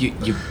think you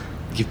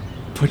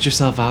put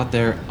yourself out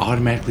there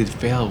automatically to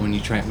fail when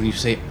you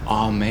say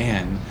 "aw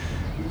man"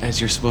 as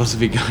you're supposed to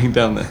be going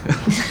down the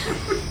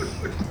hill.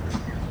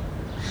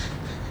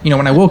 You know,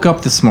 when I woke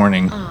up this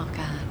morning, Oh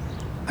god.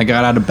 I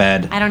got out of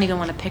bed. I don't even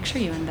want to picture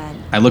you in bed.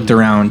 I looked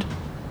around.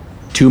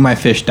 2 of my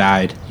fish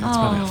died. That's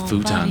probably a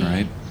futon, buddy.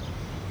 right?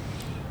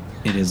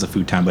 It is a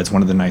futon, but it's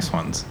one of the nice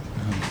ones.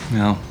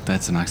 No,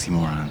 that's an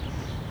oxymoron.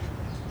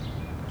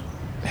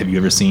 Have you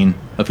ever seen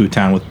a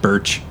futon with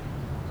birch?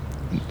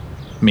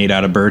 Made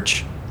out of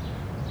birch?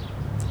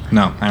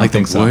 No, I don't Like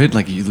think the so. wood?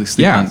 Like you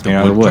sleep Yeah, on it's the made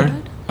out of wood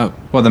wood. part? Oh,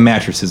 Well, the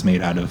mattress is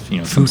made out of,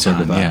 some sort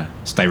of Futon, yeah.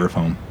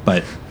 styrofoam,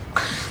 but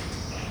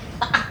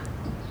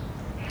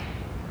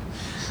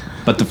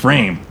the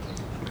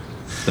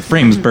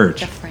frame's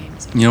birch. The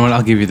frames. you know what?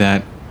 I'll give you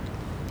that.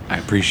 I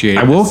appreciate it.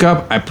 I woke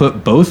up, I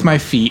put both my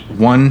feet,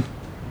 one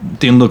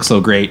didn't look so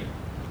great,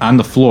 on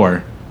the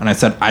floor, and I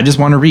said, I just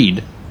want to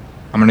read.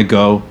 I'm going to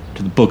go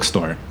to the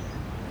bookstore.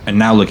 And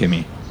now look at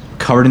me.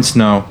 Covered in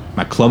snow,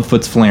 my club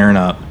foot's flaring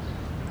up.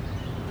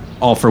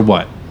 All for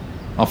what?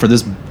 All for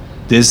this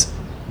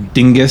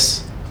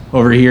dingus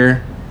over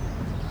here?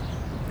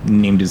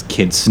 Named his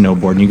kid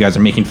Snowboard, and you guys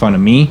are making fun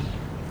of me?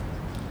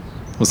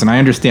 Listen, I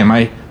understand.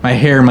 My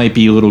hair might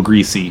be a little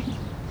greasy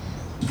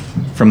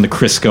from the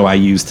Crisco I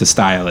used to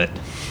style it.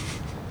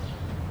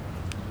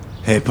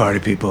 Hey, party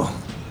people.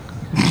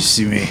 Did you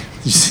see me?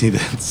 Did you see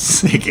that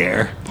sick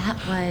air? That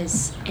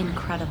was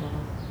incredible.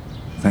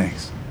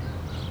 Thanks.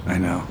 I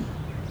know.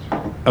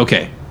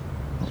 Okay.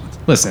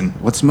 Listen,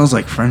 What smells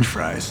like French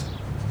fries?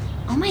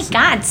 Oh my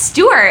god,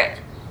 Stuart!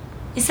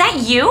 Is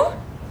that you?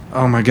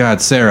 oh my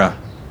God, Sarah.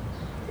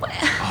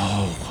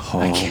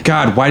 Oh,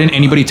 God, why didn't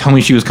anybody tell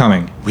me she was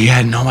coming? We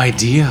had no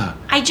idea.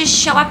 I just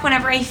show up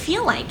whenever I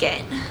feel like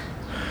it.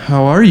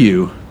 How are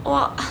you?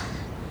 Well,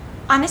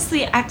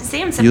 honestly, I have to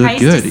say I'm You look surprised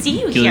good. to see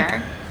you You look-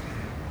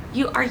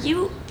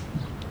 here.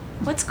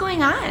 What's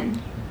going on?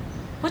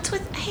 What's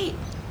with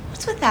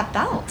that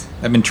belt?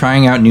 I've been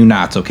trying out new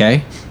knots,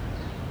 okay?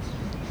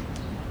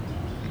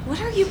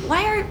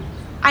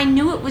 I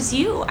knew it was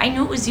you. I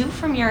knew it was you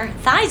from your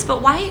thighs,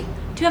 but why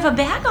do you have a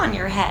bag on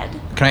your head?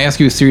 Can I ask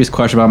you a serious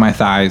question about my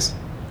thighs?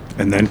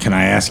 And then can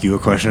I ask you a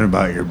question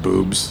about your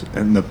boobs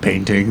and the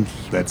painting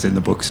that's in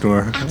the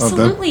bookstore? Of them?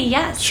 Absolutely,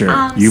 yes.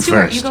 Sure, you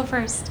Stuart, first. you go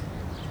first.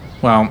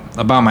 Well,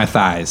 about my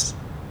thighs.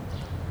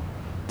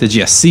 Did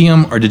you see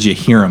them or did you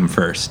hear them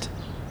first?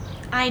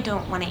 I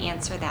don't want to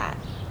answer that.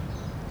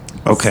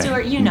 Okay.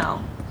 Stuart, you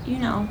know.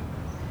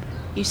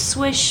 You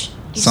swish.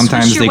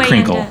 Sometimes swish your they way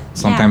crinkle. into-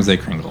 Sometimes yeah.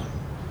 they crinkle.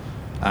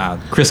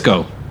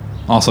 Crisco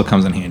also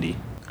comes in handy.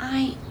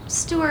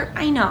 Stuart,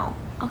 I know.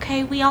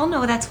 Okay, we all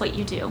know that's what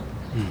you do.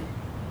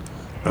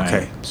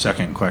 Okay.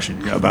 Second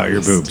question about your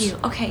Yes, boobs. you.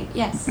 Okay,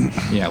 yes.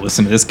 Yeah,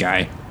 listen to this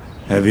guy.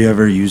 Have you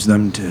ever used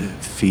them to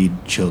feed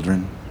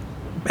children?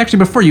 Actually,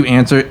 before you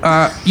answer,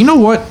 you know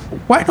what?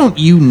 Why don't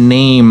you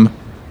name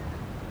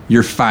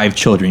your 5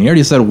 children? You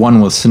already said one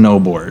was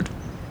Snowboard.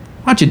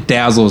 Why don't you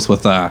dazzle us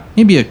with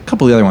maybe a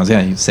couple of the other ones?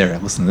 Yeah, Sarah,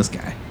 listen to this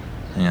guy.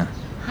 Yeah.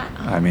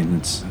 I mean,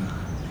 it's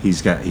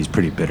he's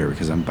pretty bitter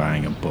because I'm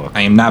buying a book.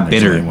 I am not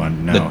There's bitter. only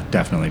one. No,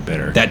 definitely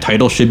bitter. That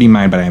title should be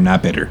mine, but I am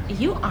not bitter.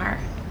 You are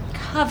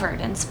covered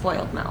in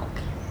spoiled milk.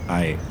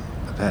 I've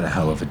had a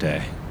hell of a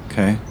day.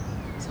 Okay.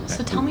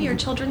 So tell me your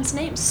children's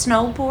names.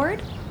 Snowboard?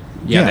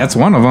 Yeah, Yeah. that's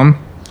one of them.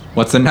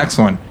 What's the next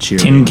one?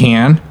 Cheerio. Tin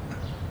can.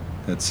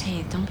 That's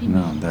Hey, don't be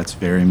no, mean. that's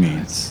very mean.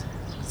 It's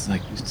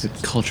like it's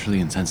culturally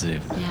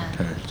insensitive. Yeah.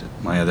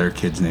 My other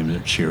kid's name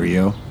is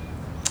Cheerio.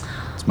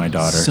 It's my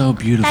daughter. So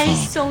beautiful. That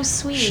is so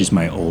sweet. She's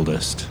my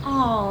oldest.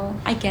 Oh,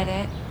 I get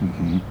it.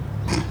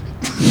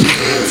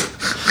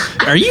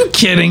 Are you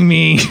kidding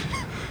me?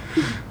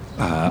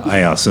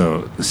 I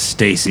also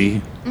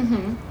Stacy,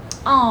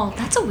 Oh,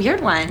 that's a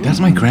weird one. That's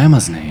my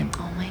grandma's name.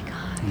 Oh my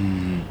God.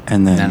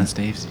 and then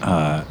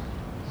Anastasia.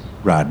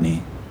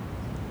 Rodney.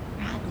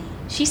 Rodney.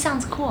 She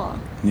sounds cool.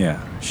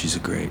 Yeah, she's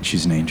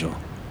an angel.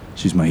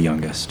 She's my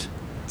youngest.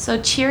 So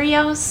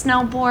Cheerios,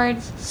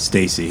 snowboard,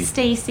 Stacy,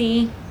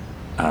 Stacy,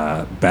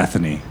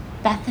 Bethany,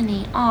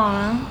 Bethany.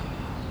 Aw.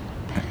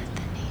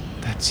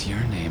 That's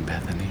your name,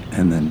 Bethany.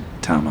 and then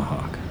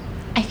Tomahawk.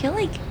 I feel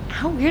like,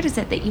 how weird is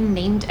it that you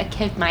named a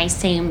kid my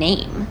same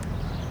name?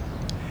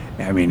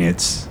 I mean,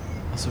 it's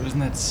Also, isn't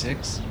that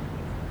 6?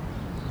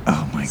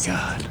 oh my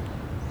god.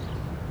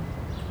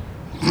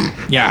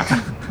 Yeah,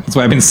 that's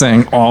what I've been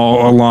saying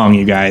all along,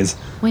 you guys.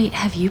 Wait,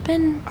 have you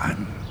been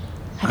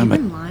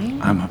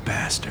lying? I'm a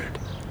bastard.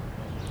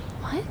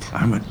 What?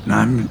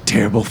 I'm a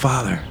terrible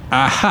father.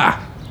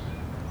 Aha!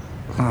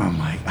 Oh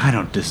my! I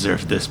don't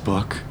deserve this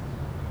book.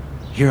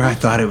 Here I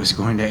thought it was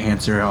going to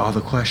answer all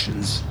the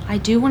questions. I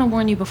do want to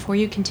warn you before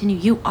you continue,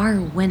 you are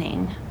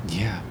winning.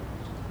 Yeah.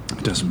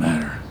 It doesn't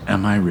matter.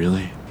 Am I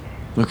really?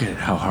 Look at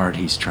how hard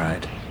he's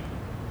tried.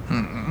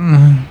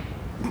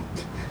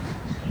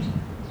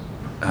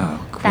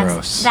 Oh,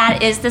 gross.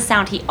 That is the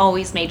sound he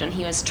always made when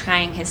he was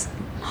trying his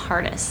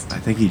hardest. I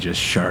think he just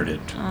sharded.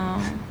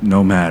 Oh.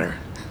 No matter.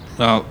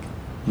 Well,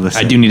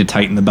 Listen. I do need to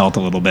tighten the belt a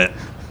little bit.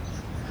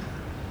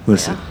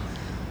 Listen. Yeah.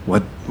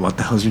 What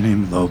the hell's your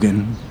name?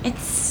 Logan?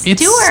 It's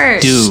It's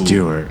Stuart.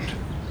 Stu.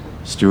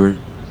 Stuart,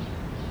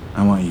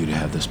 I want you to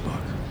have this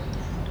book.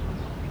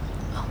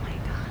 Oh my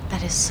God,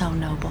 that is so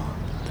noble.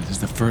 This is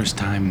the first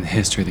time in the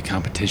history of the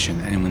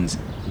competition anyone's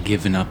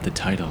given up the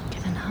title.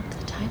 Giving up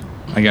the title.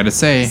 I gotta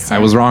say, I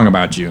was wrong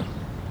about you.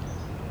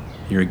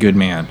 You're a good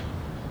man.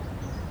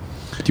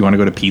 Do you want to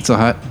go to Pizza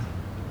Hut?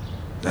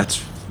 That's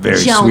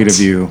very Don't. sweet of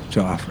you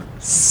to offer.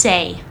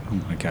 Say Oh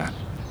my god.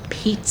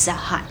 Pizza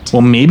Hut.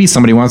 Well, maybe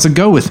somebody wants to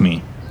go with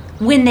me.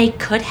 When they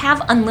could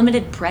have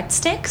unlimited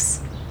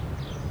breadsticks?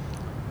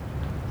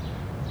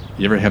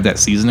 You ever have that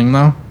seasoning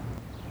though?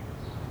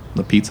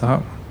 The Pizza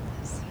Hut?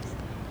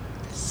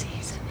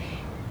 Seasoning.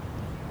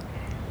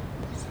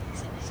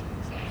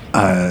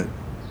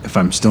 If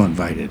I'm still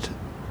invited,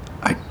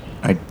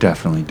 I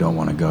definitely don't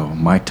want to go.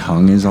 My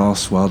tongue is all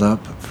swelled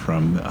up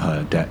from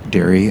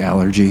dairy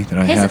allergy that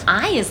I His have.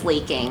 eye is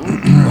leaking.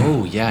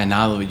 Oh, yeah,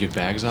 now that your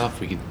bag's off,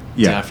 we can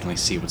Yeah. definitely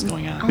see what's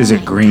going on. Is Oh it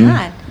my green?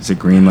 God. Is it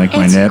green like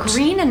my It's nips?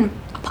 green and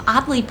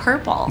oddly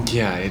purple.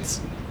 Yeah,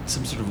 it's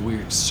some sort of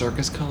weird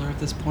circus color at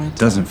this point.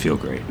 Doesn't feel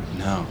great.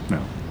 No, No.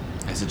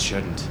 as it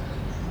shouldn't.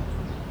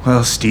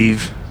 Well,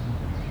 Steve.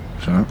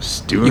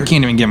 Stuart. You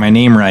can't even get my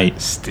name right.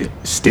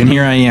 And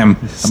here I am,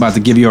 about to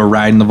give you a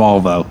ride in the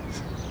Volvo.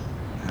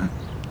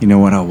 You know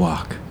what? I'll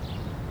walk.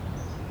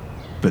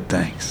 But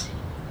thanks.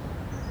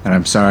 And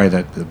I'm sorry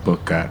that the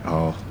book got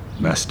all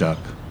messed up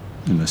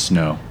in the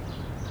snow.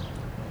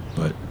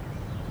 But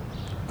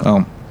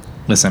Well,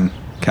 listen,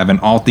 Kevin,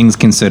 all things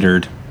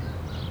considered,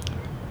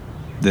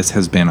 this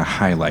has been a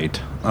highlight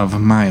of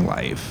my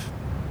life.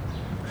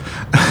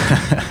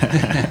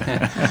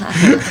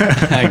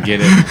 I get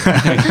it.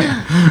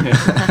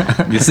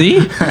 You see?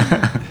 I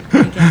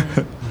get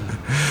it.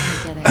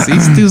 See,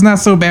 Stu's not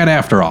so bad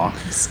after all.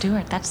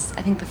 Stuart, that's,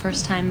 I think, the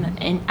first time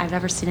I've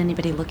ever seen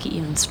anybody look at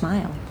you and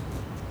smile.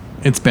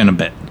 It's been a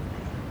bit.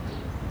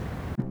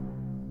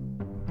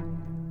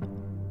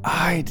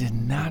 I did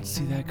not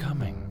see that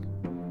coming.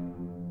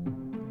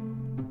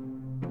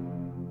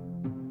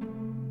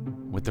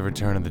 With the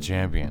return of the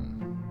champion.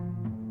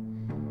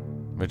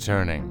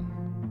 Returning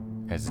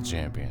as a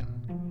champion.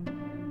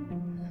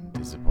 And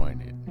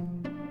disappointed.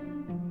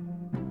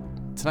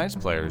 Tonight's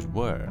players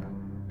were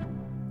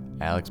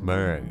Alex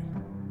Berg,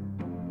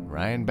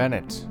 Ryan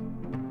Bennett,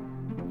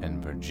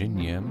 and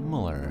Virginia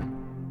Muller.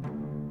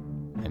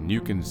 And you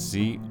can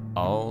see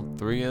all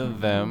three of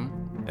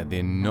them at the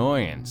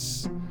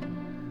Annoyance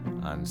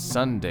on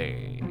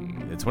Sunday,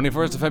 the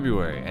 21st of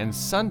February, and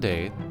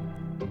Sunday,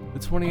 the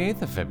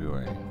 28th of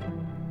February.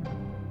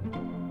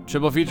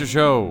 Triple feature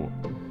show.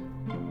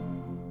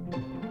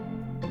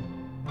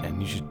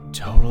 And you should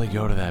totally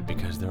go to that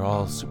because they're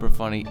all super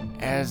funny,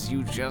 as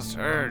you just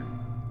heard.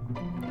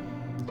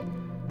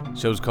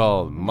 Show's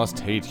called Must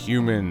Hate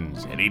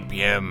Humans at 8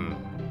 p.m.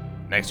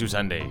 next 2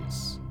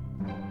 Sundays.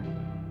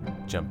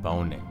 Jump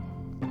on it.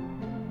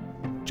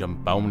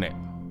 Jump on it.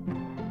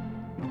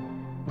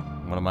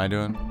 What am I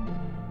doing?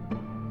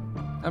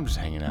 I'm just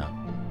hanging out.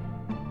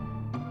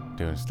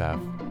 Doing stuff.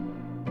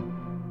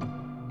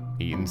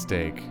 Eating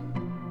steak.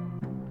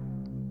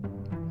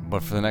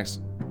 But for the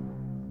next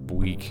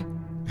week,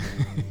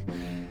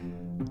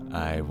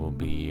 I will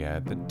be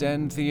at the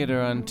Den Theater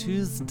on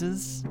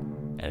Tuesdays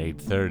at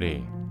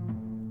 8:30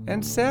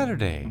 and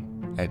Saturday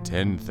at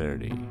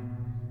 10:30,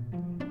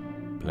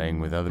 playing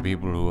with other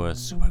people who are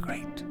super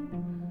great,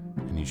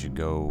 and you should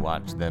go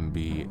watch them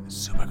be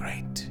super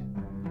great.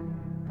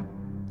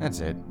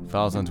 That's it.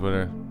 Follow us on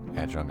Twitter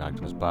at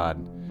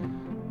DrunkOctopusPod.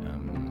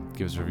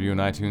 Give us a review on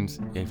iTunes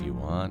if you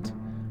want.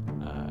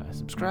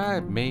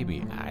 Subscribe,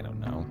 maybe. I don't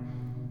know.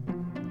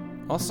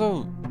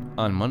 Also,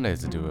 on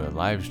Mondays, I do a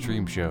live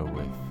stream show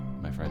with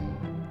my friend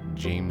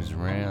James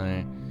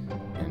Rayleigh,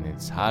 and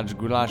it's Hodge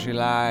Gulashi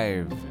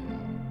Live.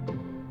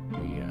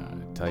 We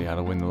tell you how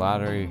to win the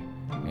lottery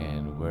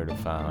and where to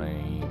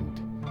find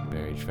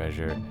buried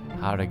treasure,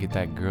 how to get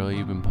that girl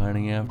you've been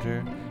pining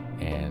after,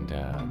 and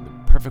the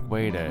perfect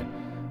way to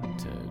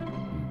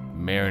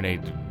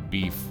marinate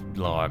beef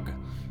log.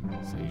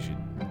 So you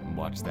should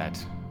watch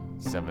that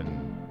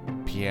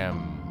 7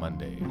 p.m.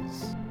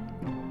 Mondays.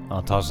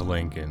 I'll toss a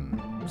link in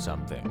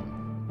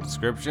something.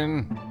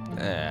 Description?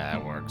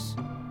 That works.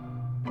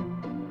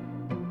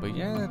 But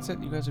yeah, that's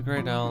it. You guys are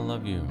great. I'll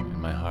love you in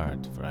my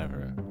heart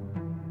forever.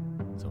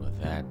 So with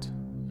that,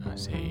 I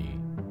say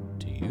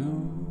to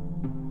you,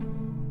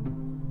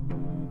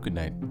 good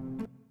night.